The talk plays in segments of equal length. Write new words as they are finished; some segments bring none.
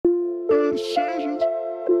Shawty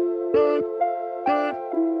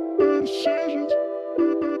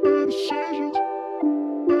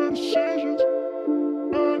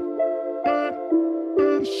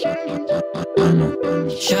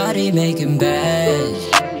making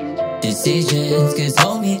bad decisions, cause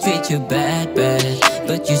homie treat you bad,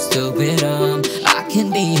 but you still with him. I can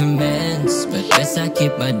be your mans, but best I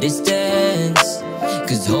keep my distance,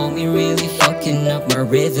 cause homie really fucking up my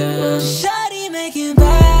rhythm. Shawty making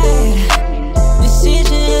bad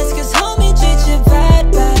decisions, cause homie treat you bad,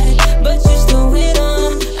 but you still with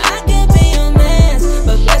him. I can be your mans,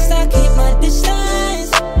 but best I keep my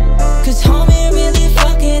distance, cause homie really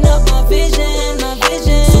fucking up my vision, my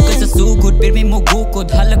vision. Suka sa sugod, pirmi mo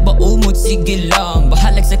gukod, halag ba umod, sige lang.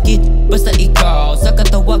 Bahalag sakit, basta ikaw. Sa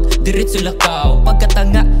katawag, diretso lakaw.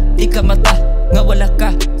 Pagkatanga, di ka mata, nga wala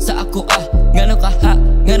ka sa ako ngano ka ha,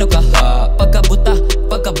 ngano ka ha. Pagkabuta,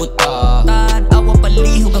 pagkabuta, tan-awa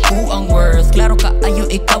palihog ako ang worth. Klaro ka ayo,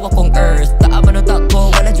 ikaw akong earth. Taaman o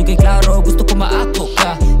tako, wala jugay klaro. Gusto ko maako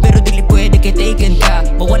ka, pero dili pwede kay taken ka.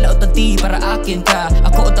 Mawala o tanti para akin ka.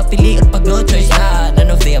 Ako o tapiliin pag no choice na.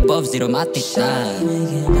 None of the above, zero matic na.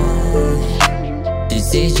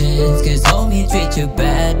 Decisions, cause homie treat you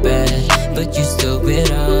bad, but you still with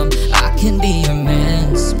him. I can be your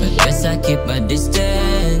mans, but best I keep my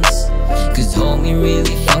distance, cause homie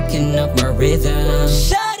really fucking up my rhythm.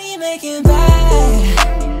 Shawty making bad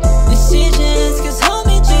decisions, cause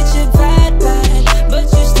homie treat you bad, but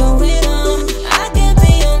you still with him. I can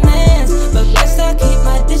be your mans, but best I keep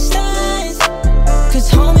my distance, cause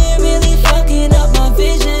homie really fucking up my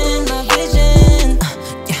vision, my vision.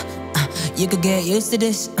 You could get used to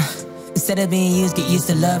this. Instead of being used, get used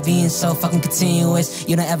to love being so fucking continuous.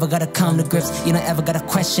 You don't ever gotta come to grips, you don't ever gotta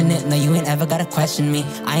question it. No, you ain't ever gotta question me.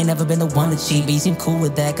 I ain't never been the one to cheat, but you seem cool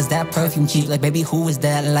with that, cause that perfume cheap. Like, baby, who is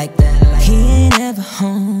that? Like that. He ain't ever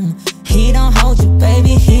home, he don't hold you,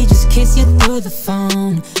 baby, he just kiss you through the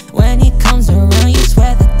phone. When he comes around, you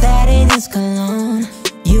swear that ain't his cologne.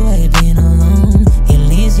 You ain't been alone, he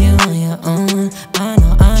leaves you on your own. I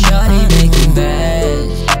know, Shawty making bad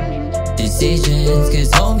decisions, cause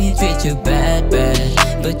homie treat you bad,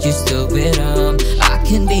 but you still with him. I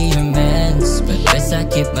can be your mans, but best I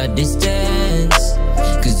keep my distance,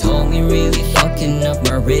 cause homie really fucking up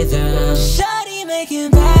my rhythm. Shawty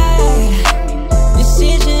making bad